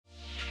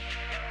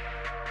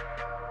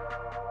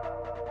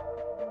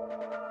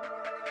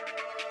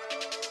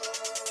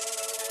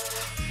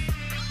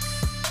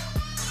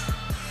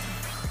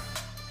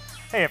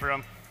Hey,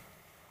 everyone.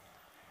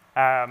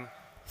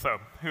 So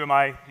who am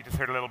I? You just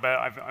heard a little bit.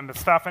 I'm a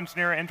staff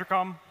engineer at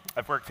Intercom.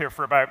 I've worked here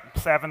for about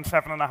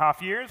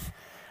 7.5 years.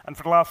 And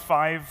for the last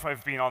 5,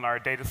 I've been on our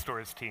data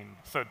stores team.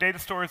 So data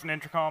stores and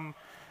Intercom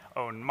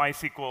own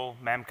MySQL,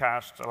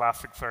 Memcached,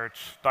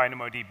 Elasticsearch,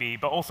 DynamoDB,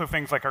 but also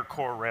things like our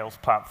core Rails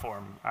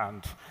platform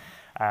and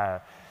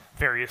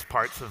various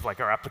parts of like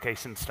our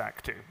application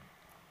stack too.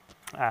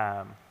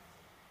 What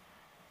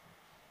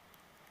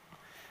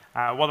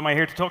am I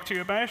here to talk to you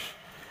about?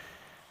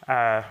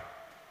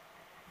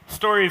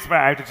 Stories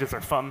about outages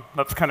are fun.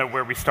 That's kind of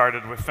where we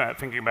started with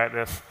thinking about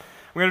this.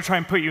 I'm going to try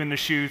and put you in the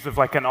shoes of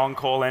like an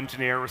on-call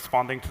engineer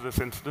responding to this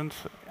incident.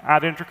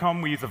 At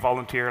Intercom, we use a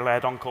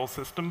volunteer-led on-call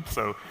system,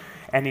 so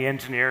any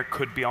engineer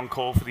could be on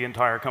call for the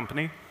entire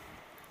company.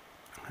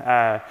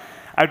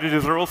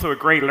 Outages are also a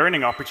great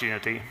learning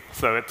opportunity,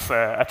 so it's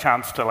a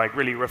chance to like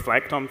really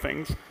reflect on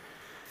things.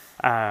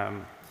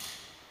 We're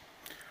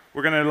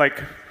going to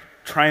like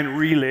try and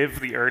relive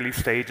the early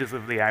stages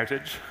of the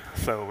outage.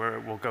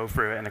 So we'll go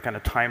through it in a kind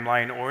of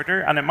timeline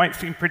order, and it might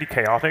seem pretty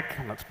chaotic,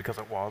 and that's because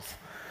it was.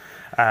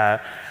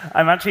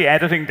 I'm actually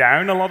editing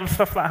down a lot of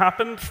stuff that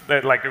happened.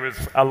 There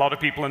was a lot of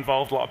people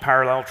involved, a lot of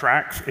parallel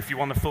tracks. If you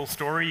want a full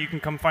story, you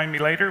can come find me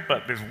later,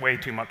 but there's way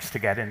too much to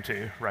get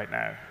into right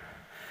now.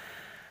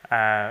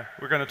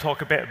 We're going to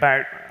talk a bit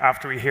about,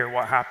 after we hear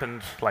what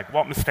happened, like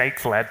what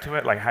mistakes led to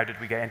it, like how did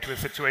we get into a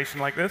situation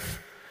like this.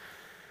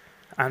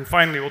 And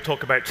finally, we'll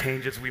talk about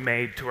changes we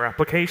made to our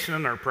application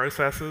and our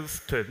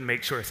processes to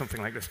make sure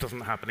something like this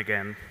doesn't happen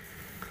again.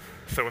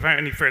 So without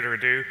any further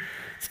ado,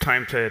 it's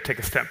time to take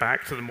a step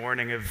back to the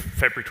morning of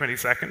February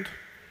 22nd.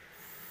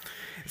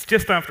 It's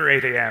just after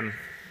 8 a.m.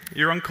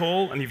 You're on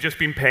call, and you've just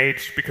been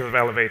paged because of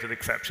elevated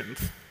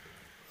exceptions.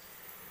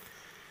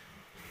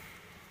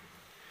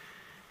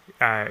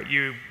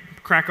 You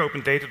crack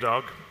open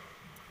Datadog,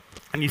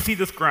 and you see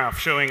this graph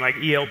showing like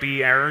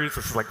ELB errors.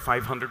 This is like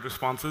 500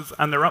 responses,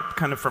 and they're up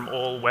kind of from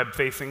all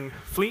web-facing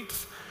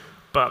fleets.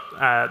 But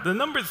the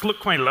numbers look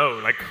quite low,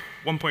 like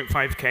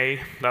 1.5K.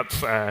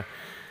 That's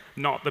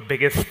not the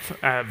biggest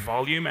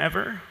volume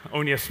ever.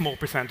 Only a small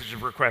percentage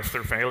of requests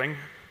are failing.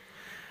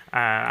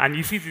 And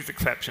you see these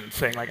exceptions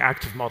saying like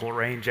active model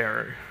range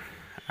error.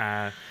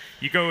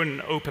 You go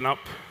and open up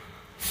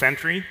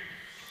Sentry,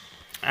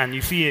 and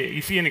you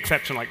see an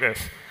exception like this.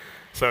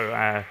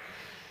 So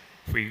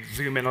if we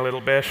zoom in a little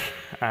bit,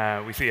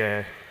 we see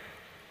a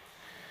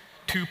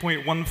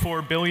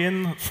 2.14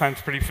 billion. That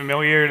sounds pretty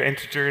familiar. The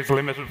integer is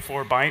limited to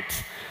 4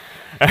 bytes.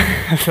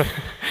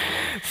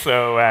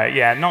 So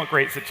yeah, not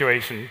great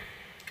situation.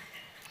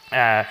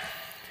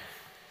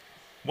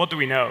 What do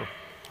we know?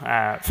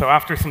 So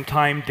after some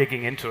time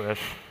digging into it,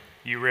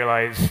 you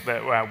realize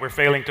that we're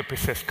failing to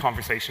persist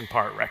conversation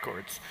part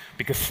records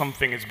because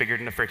something is bigger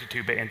than a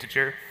 32-bit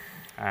integer.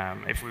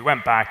 If we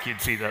went back, you'd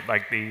see that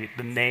like the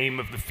name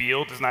of the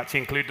field isn't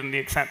actually included in the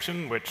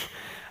exception, which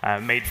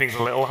made things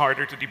a little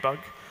harder to debug.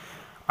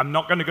 I'm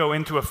not going to go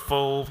into a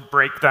full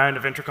breakdown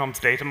of Intercom's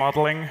data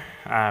modeling.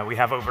 We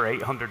have over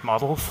 800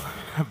 models.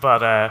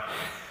 But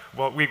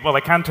what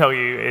I can tell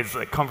you is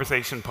that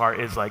conversation part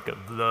is like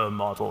the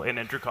model in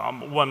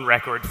Intercom, one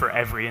record for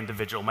every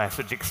individual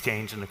message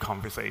exchange in the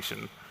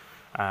conversation.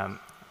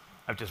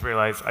 I've just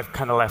realized I've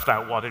kind of left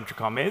out what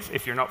Intercom is.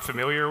 If you're not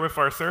familiar with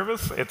our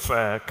service, it's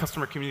a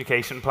customer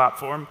communication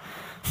platform.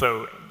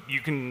 So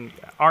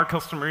our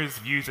customers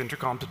use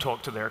Intercom to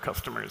talk to their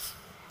customers.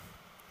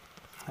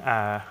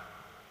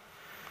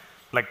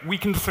 Like we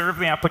can serve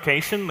the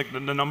application. Like the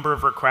number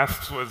of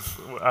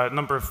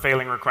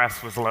failing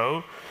requests was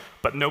low,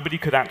 but nobody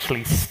could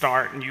actually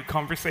start new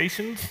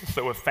conversations.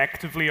 So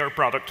effectively, our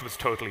product was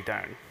totally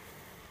down.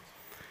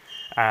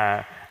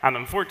 And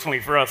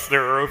unfortunately for us,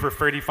 there are over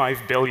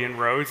 35 billion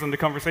rows in the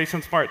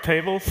conversations part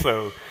table,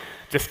 so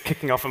just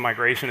kicking off a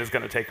migration is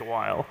going to take a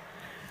while.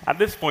 At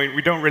this point,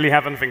 we don't really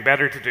have anything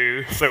better to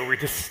do, so we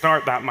just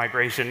start that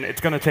migration. It's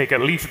going to take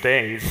at least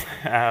days,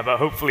 but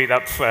hopefully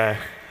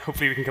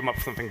we can come up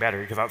with something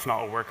better, because that's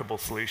not a workable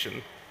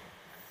solution.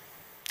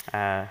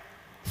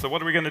 So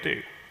what are we going to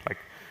do? Like,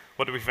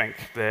 what do we think?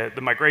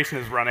 The migration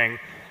is running.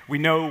 We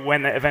know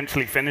when it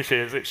eventually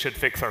finishes, it should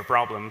fix our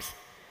problems.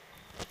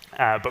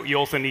 But you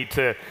also need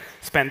to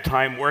spend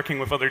time working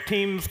with other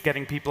teams,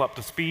 getting people up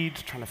to speed,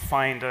 trying to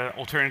find an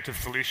alternative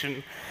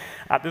solution.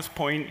 At this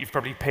point, you've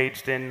probably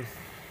paged in,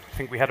 I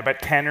think we had about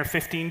 10 or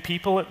 15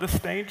 people at this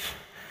stage.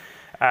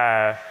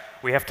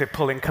 We have to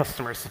pull in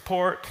customer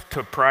support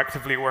to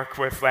proactively work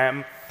with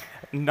them.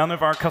 None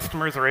of our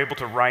customers are able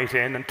to write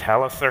in and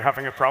tell us they're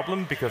having a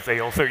problem because they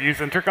also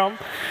use Intercom.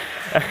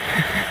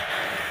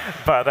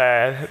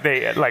 But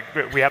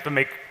we have to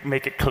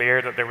make it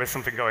clear that there was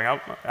something going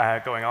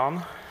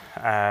on.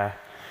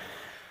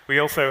 We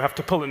also have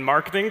to pull in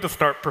marketing to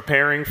start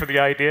preparing for the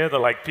idea that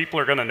like people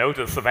are going to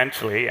notice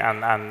eventually,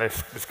 and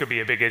this could be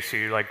a big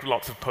issue. Like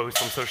lots of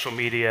posts on social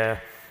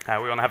media. We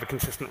want to have a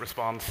consistent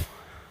response.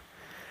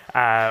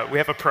 We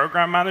have a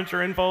program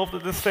manager involved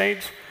at this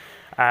stage.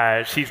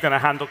 She's going to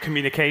handle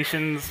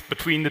communications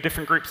between the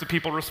different groups of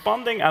people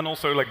responding, and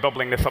also like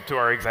bubbling this up to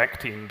our exec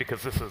team,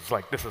 because this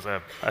is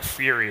a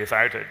serious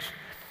outage.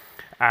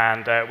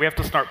 And we have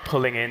to start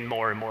pulling in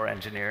more and more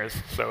engineers.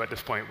 So at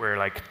this point, we're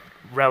like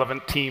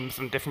relevant teams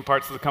in different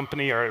parts of the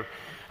company are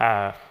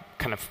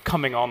kind of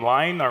coming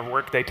online. Our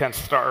workday tends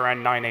to start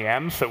around 9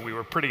 a.m., so we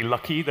were pretty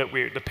lucky that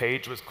the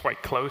page was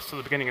quite close to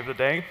the beginning of the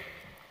day.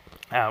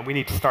 We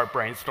need to start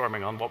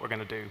brainstorming on what we're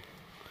going to do.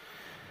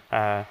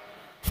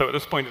 So at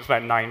this point, it's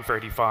about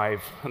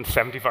 9:35, and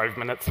 75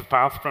 minutes have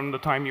passed from the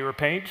time you were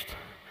paged.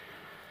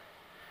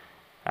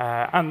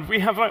 And we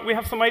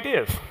have some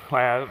ideas.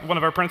 One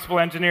of our principal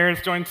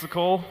engineers joins the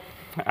call,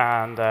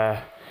 and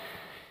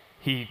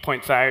he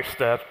points out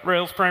that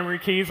Rails primary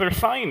keys are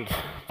signed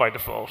by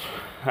default.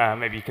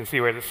 Maybe you can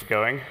see where this is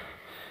going.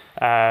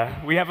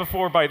 We have a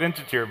 4-byte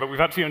integer, but we've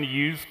actually only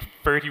used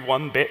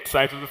 31 bits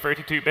out of the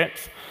 32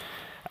 bits.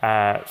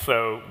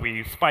 So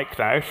we spiked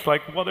out,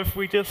 like, what if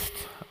we just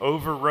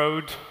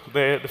overrode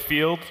the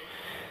field,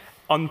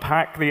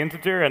 unpack the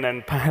integer, and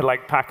then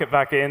pack it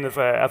back in as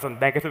a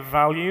negative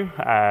value?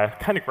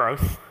 Kind of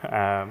gross.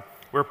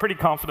 We're pretty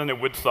confident it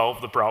would solve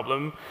the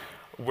problem.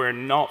 We're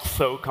not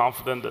so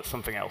confident that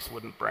something else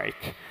wouldn't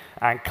break.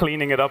 And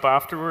cleaning it up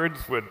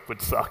afterwards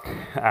would suck.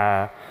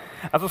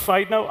 As a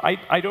side note,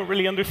 I don't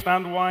really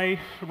understand why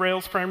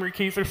Rails primary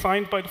keys are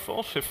signed by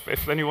default.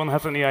 If anyone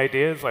has any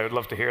ideas, I would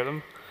love to hear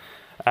them.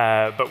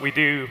 But we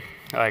do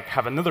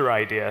have another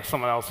idea.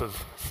 Someone else has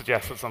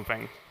suggested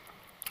something.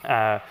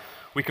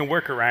 We can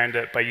work around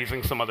it by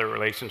using some other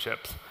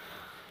relationships.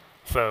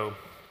 So,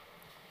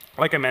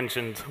 like I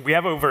mentioned, we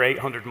have over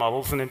 800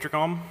 models in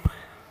Intercom.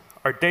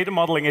 Our data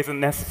modeling isn't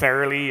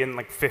necessarily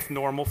in fifth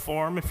normal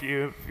form, if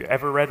you've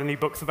ever read any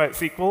books about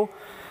SQL.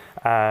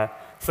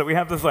 So we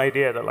have this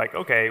idea that,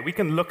 OK, we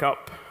can look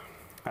up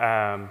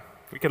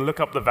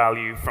the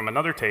value from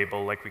another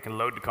table. Like, we can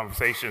load the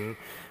conversation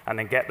and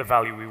then get the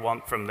value we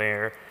want from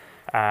there.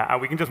 And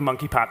we can just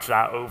monkey patch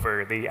that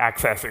over the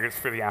accessors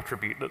for the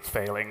attribute that's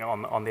failing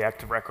on the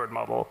active record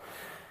model.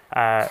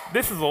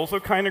 This is also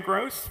kind of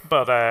gross,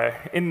 but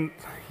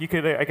you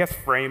could, I guess,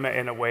 frame it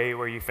in a way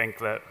where you think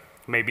that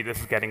maybe this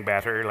is getting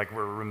better, like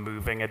we're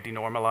removing a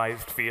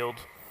denormalized field.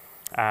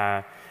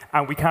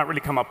 And we can't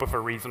really come up with a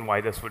reason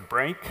why this would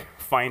break.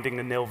 Finding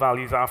the nil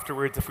values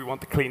afterwards, if we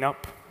want to clean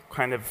up,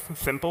 kind of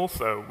simple,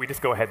 so we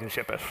just go ahead and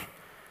ship it.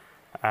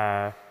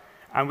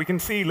 And we can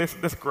see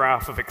this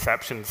graph of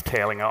exceptions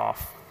tailing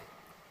off.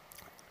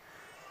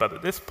 But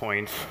at this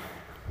point,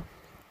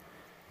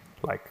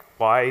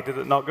 why did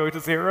it not go to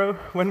 0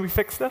 when we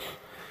fixed it?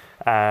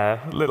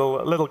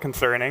 Little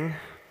concerning.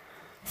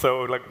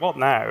 So, what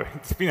now?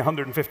 It's been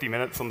 150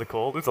 minutes on the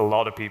call. There's a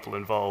lot of people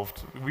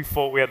involved. We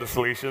thought we had a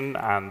solution,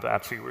 and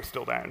actually we're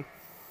still down.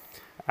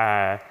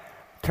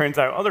 Turns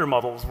out other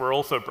models were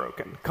also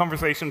broken.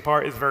 Conversation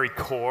part is very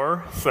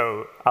core,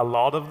 so a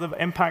lot of the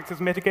impact is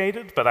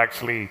mitigated, but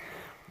actually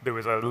there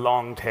was a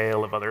long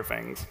tail of other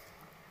things.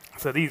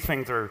 So these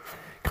things are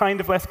kind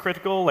of less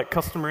critical.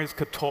 Customers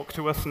could talk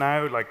to us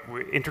now.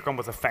 Intercom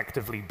was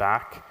effectively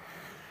back.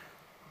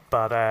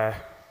 But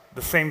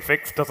the same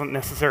fix doesn't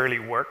necessarily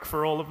work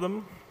for all of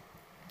them.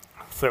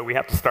 So we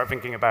have to start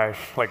thinking about,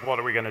 what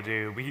are we going to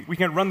do? We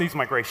can run these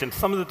migrations.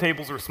 Some of the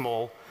tables were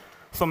small.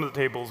 Some of the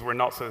tables were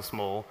not so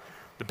small.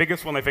 The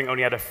biggest one, I think,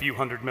 only had a few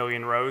 100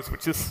 million rows,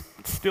 which is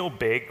still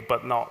big,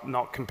 but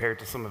not compared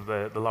to some of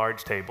the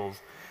large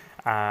tables.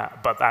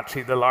 But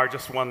actually, the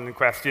largest one in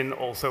question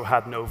also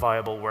had no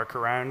viable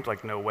workaround,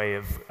 no way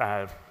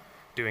of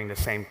doing the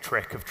same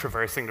trick of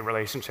traversing the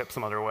relationship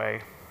some other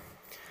way.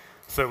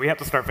 So we have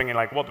to start thinking,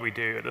 what do we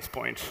do at this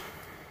point?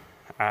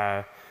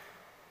 The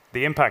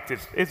impact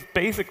is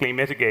basically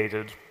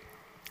mitigated.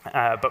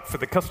 But for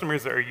the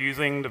customers that are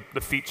using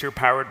the feature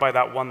powered by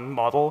that one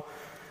model,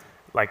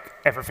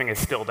 everything is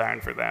still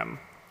down for them.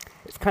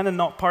 It's kind of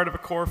not part of a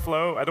core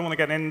flow. I don't want to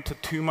get into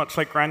too much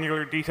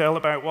granular detail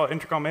about what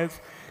Intercom is.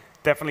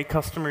 Definitely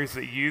customers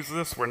that use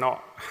this were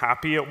not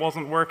happy it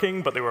wasn't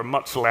working, but they were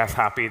much less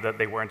happy that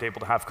they weren't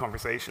able to have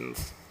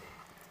conversations.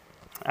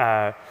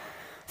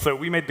 So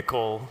we made the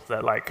call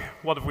that,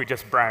 what if we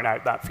just brown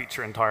out that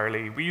feature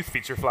entirely? We use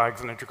feature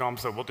flags in Intercom,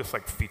 so we'll just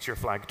feature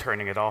flag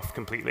turning it off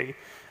completely.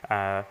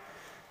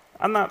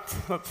 And that's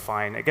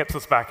fine. It gets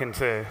us back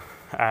into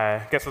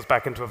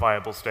a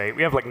viable state.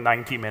 We have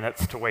 90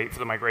 minutes to wait for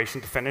the migration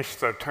to finish,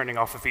 so turning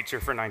off a feature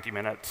for 90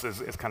 minutes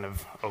is kind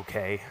of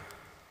OK.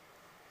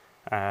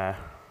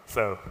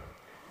 So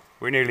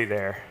we're nearly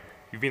there.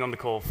 You've been on the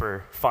call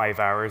for 5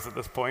 hours at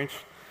this point.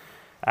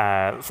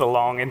 It's a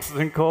long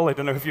incident call. I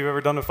don't know if you've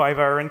ever done a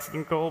 5-hour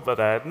incident call,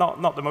 but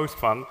not the most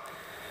fun.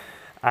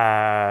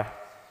 The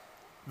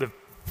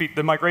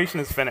migration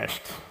is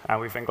finished, and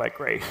we think,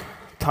 great,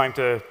 time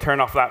to turn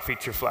off that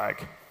feature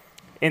flag.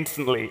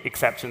 Instantly,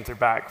 exceptions are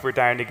back. We're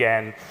down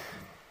again.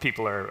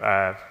 People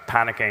are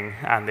panicking,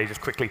 and they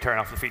just quickly turn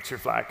off the feature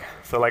flag.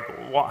 So,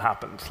 what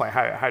happened?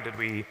 How did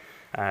we?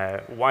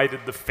 Why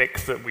did the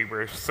fix that we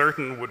were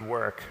certain would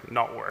work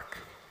not work?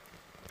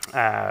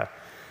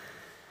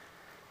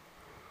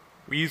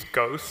 We use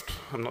Ghost.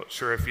 I'm not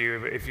sure if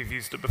you've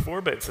used it before,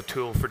 but it's a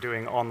tool for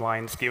doing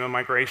online schema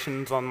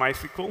migrations on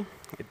MySQL.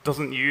 It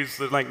doesn't use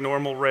the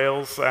normal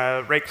Rails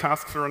rake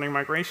tasks for running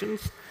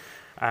migrations.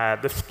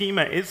 The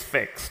schema is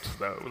fixed,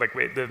 though.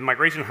 The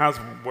migration has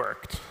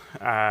worked.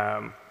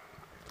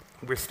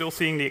 We're still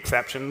seeing the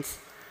exceptions.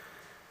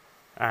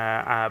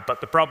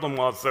 But the problem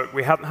was that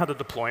we hadn't had a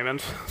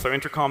deployment. So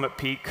Intercom at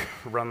peak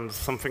runs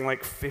something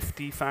like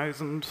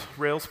 50,000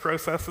 Rails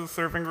processes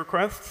serving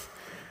requests.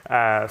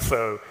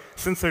 So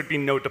since there'd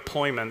been no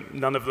deployment,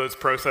 none of those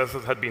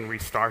processes had been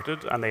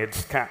restarted, and they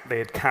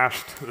had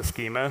cached the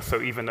schema.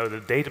 So even though the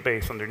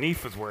database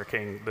underneath was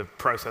working, the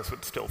process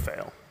would still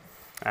fail.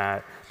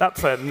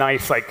 That's a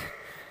nice,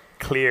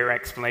 clear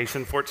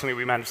explanation. Fortunately,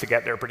 we managed to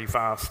get there pretty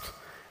fast.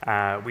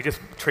 We just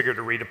triggered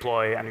a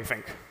redeploy, and we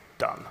think,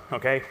 done.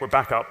 OK, we're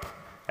back up.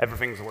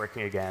 Everything's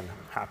working again.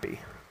 Happy.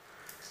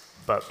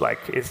 But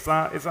is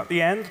that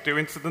the end? Do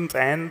incidents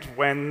end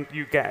when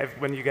you get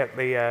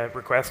the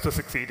request to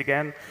succeed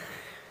again?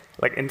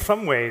 In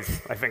some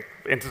ways, I think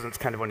incidents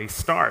kind of only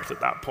start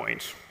at that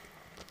point.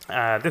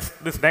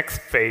 This next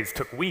phase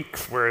took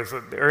weeks, whereas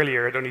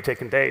earlier it only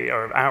taken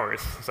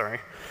hours. Sorry.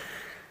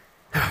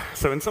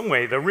 So in some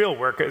way, the real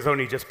work is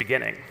only just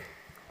beginning.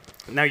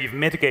 Now you've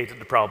mitigated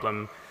the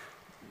problem.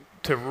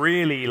 To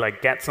really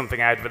get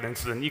something out of an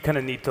incident, you kind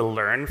of need to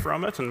learn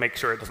from it and make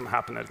sure it doesn't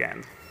happen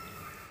again.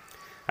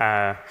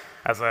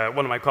 As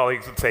one of my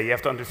colleagues would say, you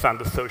have to understand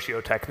the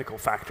socio-technical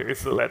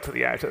factors that led to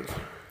the outage.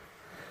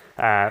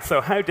 So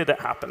how did it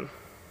happen?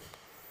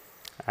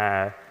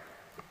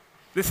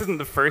 This isn't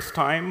the first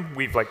time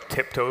we've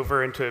tipped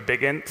over into a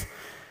big int.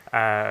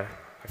 I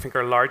think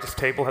our largest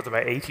table has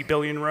about 80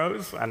 billion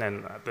rows, and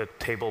then the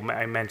table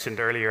I mentioned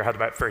earlier had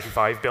about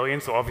 35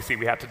 billion, so obviously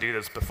we had to do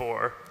this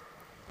before.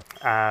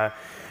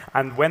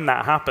 And when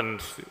that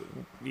happened,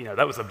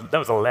 that was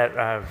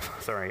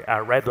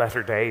a red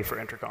letter day for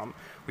Intercom.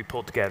 We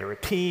pulled together a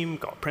team,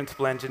 got a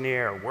principal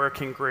engineer, a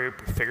working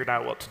group, we figured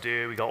out what to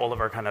do. We got all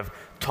of our kind of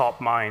top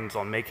minds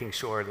on making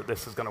sure that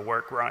this is going to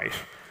work right.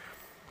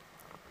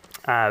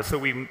 So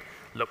we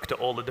looked at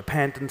all the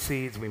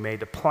dependencies, we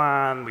made a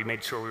plan, we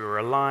made sure we were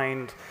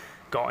aligned,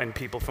 got in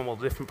people from all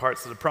the different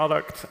parts of the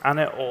product, and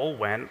it all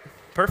went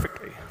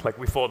perfectly.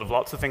 We thought of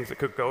lots of things that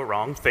could go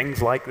wrong,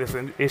 things like this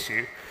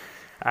issue,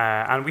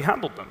 and we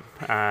handled them.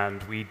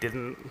 And we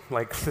didn't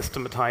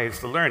systematize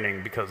the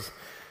learning, because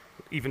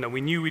even though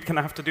we knew we'd kind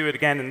of have to do it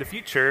again in the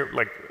future,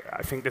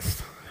 I think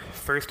this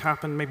first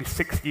happened maybe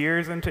 6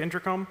 years into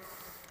Intercom,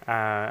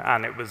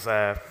 and it was,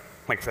 like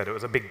I said, it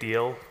was a big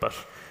deal, but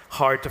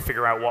hard to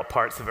figure out what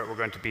parts of it were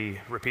going to be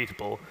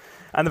repeatable.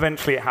 And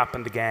eventually it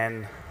happened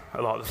again.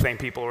 A lot of the same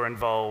people were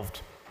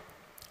involved.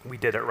 We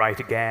did it right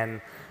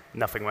again.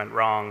 Nothing went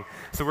wrong.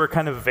 So we're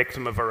kind of a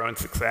victim of our own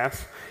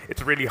success.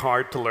 It's really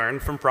hard to learn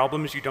from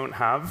problems you don't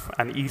have,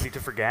 and easy to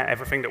forget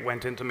everything that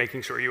went into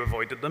making sure you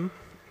avoided them.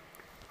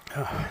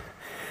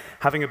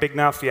 Having a big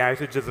nasty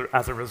outage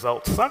as a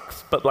result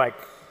sucks, but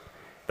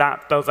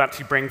that does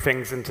actually bring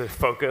things into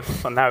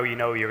focus, and now you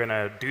know you're going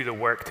to do the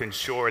work to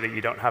ensure that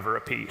you don't have a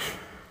repeat.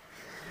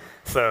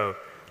 So,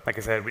 like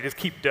I said, we just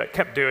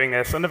kept doing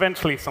this, and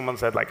eventually someone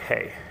said,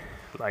 hey,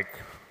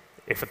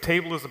 if a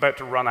table is about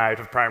to run out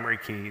of primary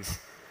keys,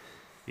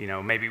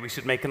 maybe we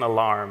should make an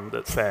alarm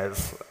that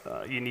says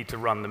you need to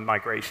run the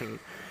migration.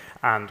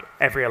 And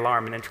every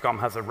alarm in Intercom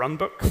has a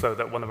runbook, so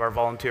that one of our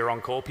volunteer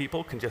on-call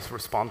people can just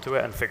respond to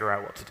it and figure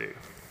out what to do.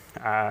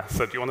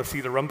 So do you want to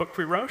see the runbook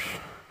we wrote?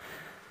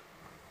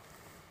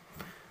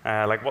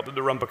 What did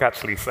the runbook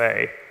actually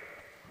say?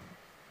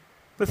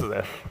 This is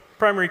it.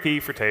 Primary key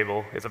for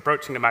table is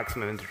approaching the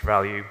maximum integer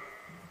value.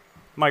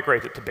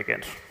 Migrate it to big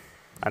int.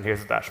 And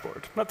here's the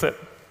dashboard. That's it.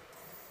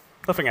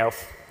 Nothing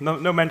else.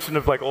 No mention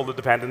of all the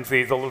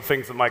dependencies, all the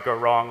things that might go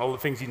wrong, all the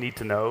things you need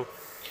to know.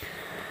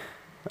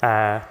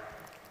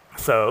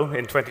 So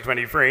in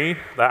 2023,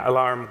 that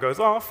alarm goes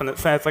off, and it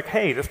says,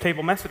 hey, this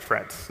table message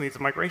threads needs a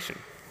migration.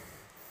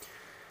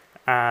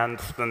 And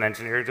then the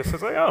engineer just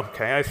says, oh,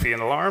 OK, I see an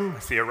alarm, I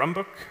see a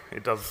runbook.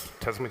 It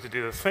tells me to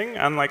do this thing.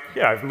 And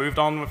yeah, I've moved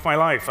on with my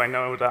life. I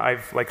know that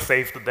I've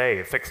saved the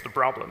day, fixed the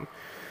problem.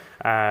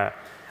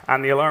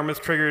 And the alarm is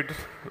triggered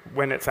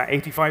when it's at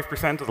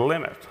 85% of the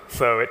limit.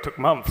 So it took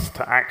months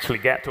to actually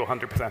get to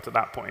 100% at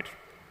that point.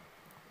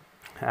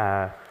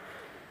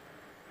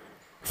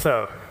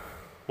 So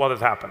what has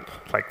happened?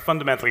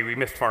 Fundamentally, we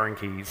missed foreign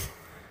keys.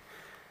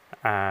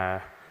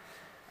 Right.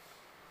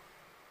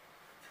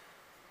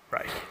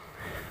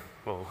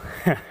 Well,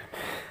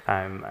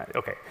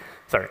 OK,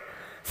 sorry.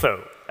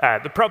 So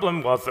the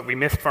problem was that we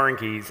missed foreign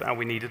keys, and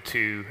we needed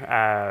to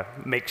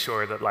make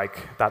sure that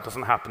that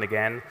doesn't happen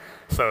again.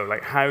 So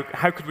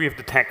how could we have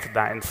detected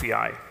that in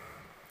CI?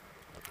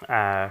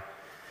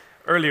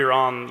 earlier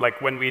on,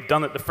 like when we'd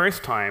done it the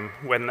first time,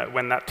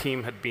 when that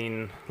team had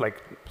been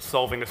like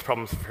solving this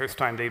problem for the first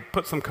time, they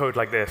put some code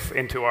like this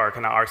into our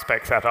kind of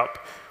RSpec setup,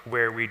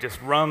 where we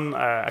just run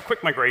a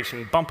quick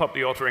migration, bump up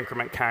the auto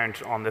increment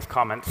count on this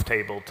comments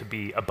table to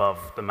be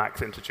above the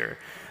max integer.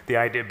 The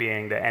idea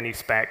being that any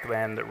spec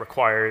then that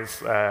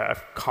requires a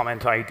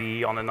comment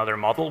ID on another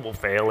model will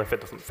fail if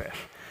it doesn't fit.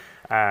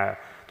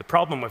 The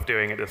problem with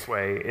doing it this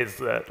way is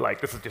that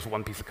like this is just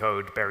one piece of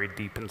code buried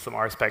deep in some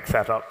RSpec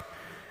setup.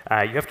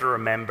 You have to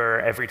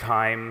remember every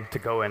time to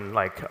go and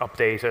like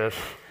update it.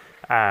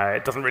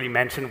 It doesn't really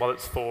mention what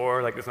it's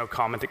for. Like there's no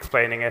comment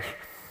explaining it.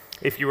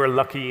 If you were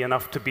lucky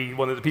enough to be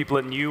one of the people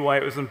that knew why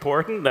it was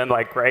important, then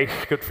like great,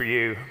 good for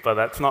you. But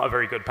that's not a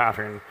very good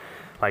pattern.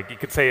 Like you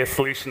could say a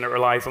solution that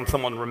relies on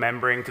someone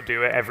remembering to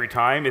do it every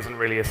time isn't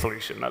really a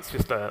solution. That's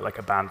just like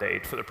a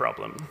band-aid for the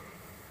problem.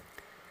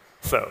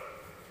 So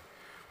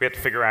we had to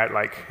figure out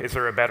like, is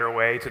there a better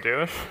way to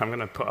do it? I'm going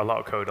to put a lot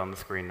of code on the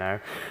screen now.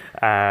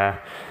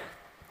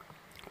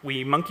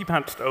 We monkey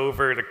patched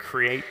over the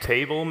create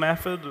table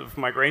method of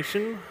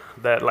migration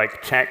that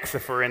like checks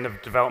if we're in a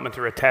development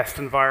or a test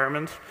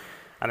environment,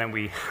 and then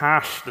we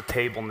hash the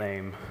table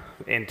name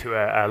into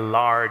a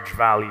large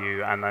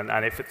value, and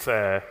if it's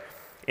a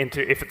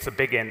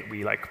big int,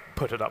 we like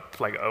put it up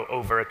like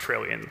over 1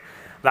 trillion.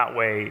 That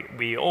way,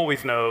 we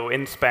always know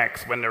in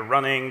specs when they're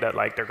running that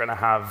like they're going to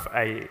have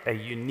a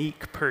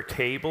unique per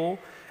table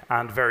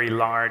and very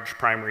large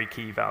primary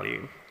key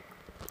value.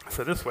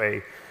 So this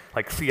way,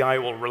 like CI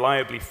will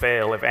reliably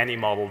fail if any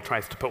model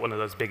tries to put one of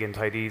those big int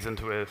IDs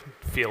into a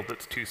field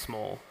that's too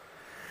small.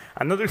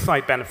 Another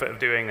side benefit of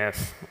doing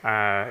this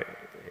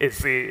is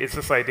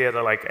this idea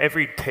that like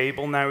every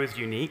table now is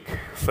unique.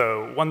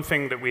 So one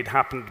thing that had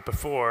happened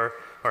before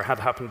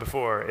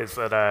is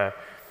that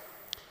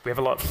we have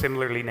a lot of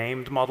similarly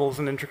named models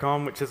in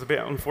Intercom, which is a bit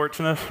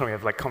unfortunate. We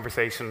have like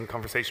conversation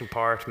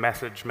part,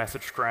 message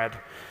thread.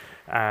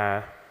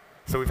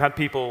 So we've had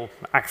people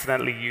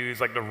accidentally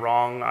use like the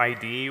wrong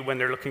ID when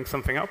they're looking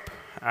something up.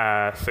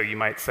 So you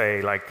might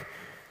say like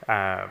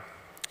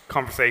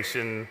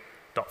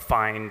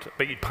conversation.find,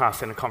 but you'd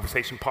pass in a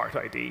conversation part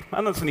ID.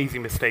 And that's an easy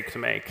mistake to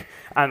make.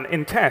 And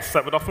in tests,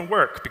 that would often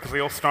work because they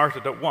all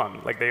started at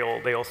 1. Like they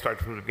all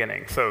started from the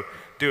beginning. So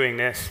doing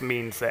this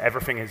means that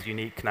everything is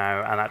unique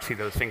now, and actually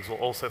those things will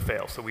also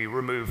fail. So we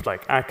removed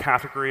like a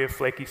category of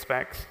flaky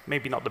specs,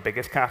 maybe not the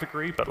biggest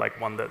category, but like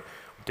one that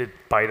did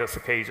bite us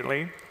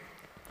occasionally.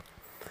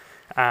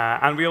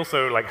 And we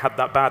also like had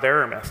that bad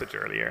error message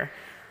earlier.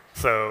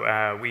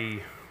 So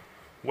we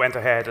went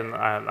ahead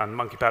and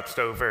monkey patched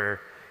over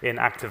in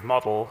active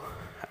model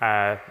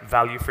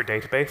value for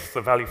database. So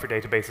value for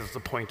database is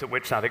the point at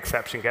which that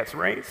exception gets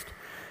raised.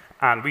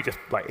 And we just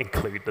like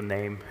include the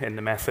name in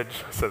the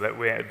message so that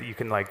you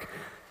can like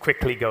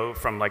quickly go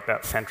from like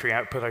that sentry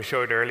output I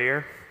showed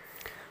earlier.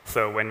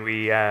 So when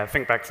we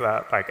think back to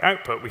that like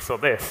output, we saw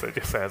this. It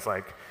just says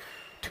like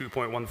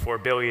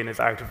 2.14 billion is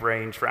out of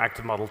range for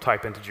active model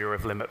type integer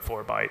with limit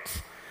 4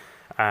 bytes.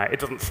 It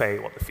doesn't say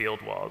what the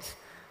field was.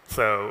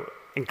 So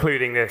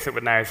including this, it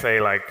would now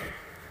say like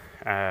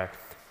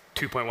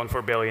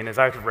 2.14 billion is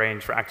out of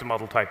range for active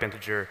model type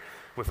integer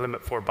with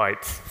limit 4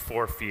 bytes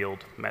for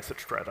field message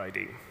thread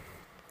ID.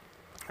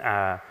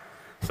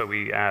 So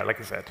we, like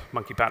I said,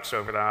 monkey patched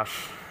over that.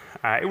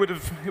 It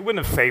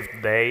wouldn't have saved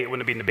the day. It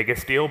wouldn't have been the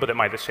biggest deal, but it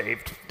might have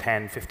shaved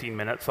 10, 15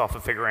 minutes off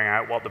of figuring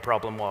out what the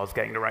problem was,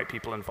 getting the right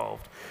people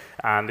involved.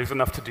 And there's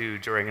enough to do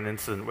during an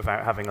incident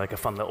without having like a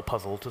fun little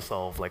puzzle to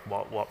solve, like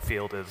what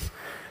field is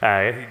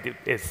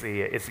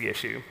the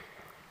issue.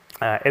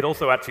 It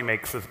also actually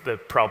makes the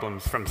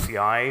problems from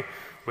CI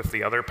with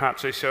the other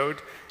patch I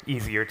showed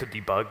easier to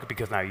debug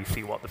because now you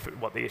see what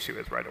the issue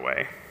is right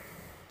away.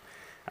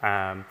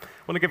 I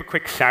want to give a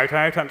quick shout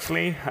out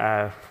actually.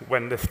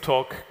 When this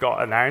talk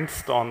got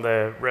announced on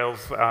the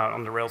Rails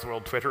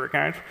World Twitter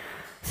account,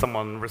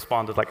 someone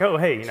responded like, "Oh,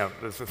 hey,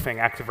 there's this thing,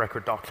 Active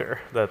Record Doctor,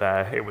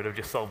 that it would have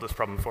just solved this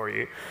problem for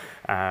you."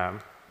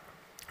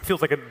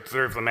 Feels like it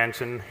deserves a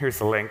mention. Here's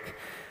the link.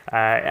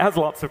 It has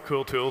lots of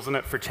cool tools in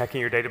it for checking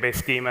your database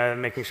schema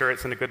and making sure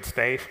it's in a good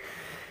state.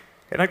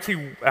 It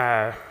actually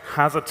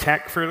has a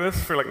check for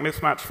this for like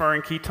mismatch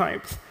foreign key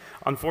types.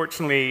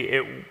 Unfortunately,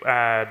 it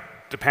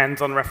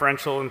depends on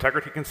referential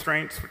integrity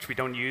constraints, which we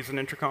don't use in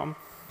Intercom.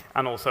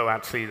 And also,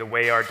 actually, the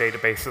way our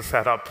database is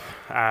set up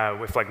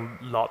with like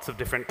lots of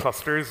different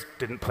clusters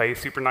didn't play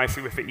super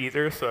nicely with it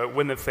either, so it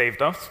wouldn't have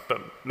saved us,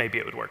 but maybe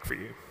it would work for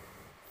you.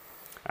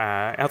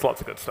 It has lots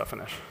of good stuff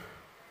in it.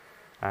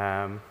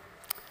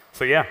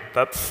 So yeah,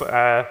 that's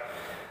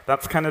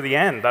kind of the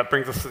end. That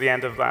brings us to the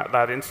end of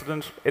that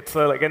incident. It's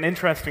like an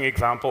interesting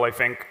example, I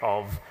think,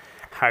 of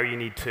how you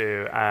need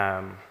to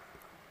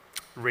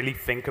really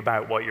think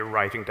about what you're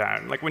writing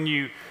down. Like when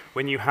you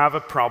have a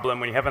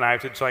problem, when you have an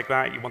outage like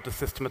that, you want to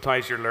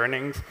systematize your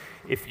learnings.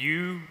 If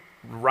you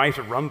write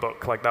a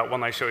runbook like that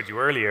one I showed you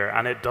earlier,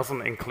 and it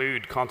doesn't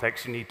include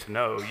context you need to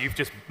know, you've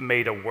just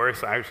made a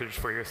worse outage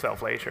for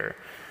yourself later.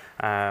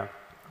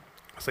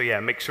 So yeah,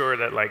 make sure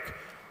that like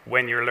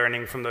when you're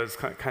learning from those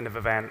kind of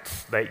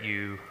events, that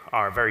you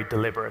are very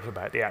deliberate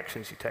about the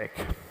actions you take.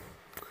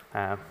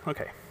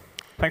 OK,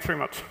 thanks very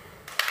much.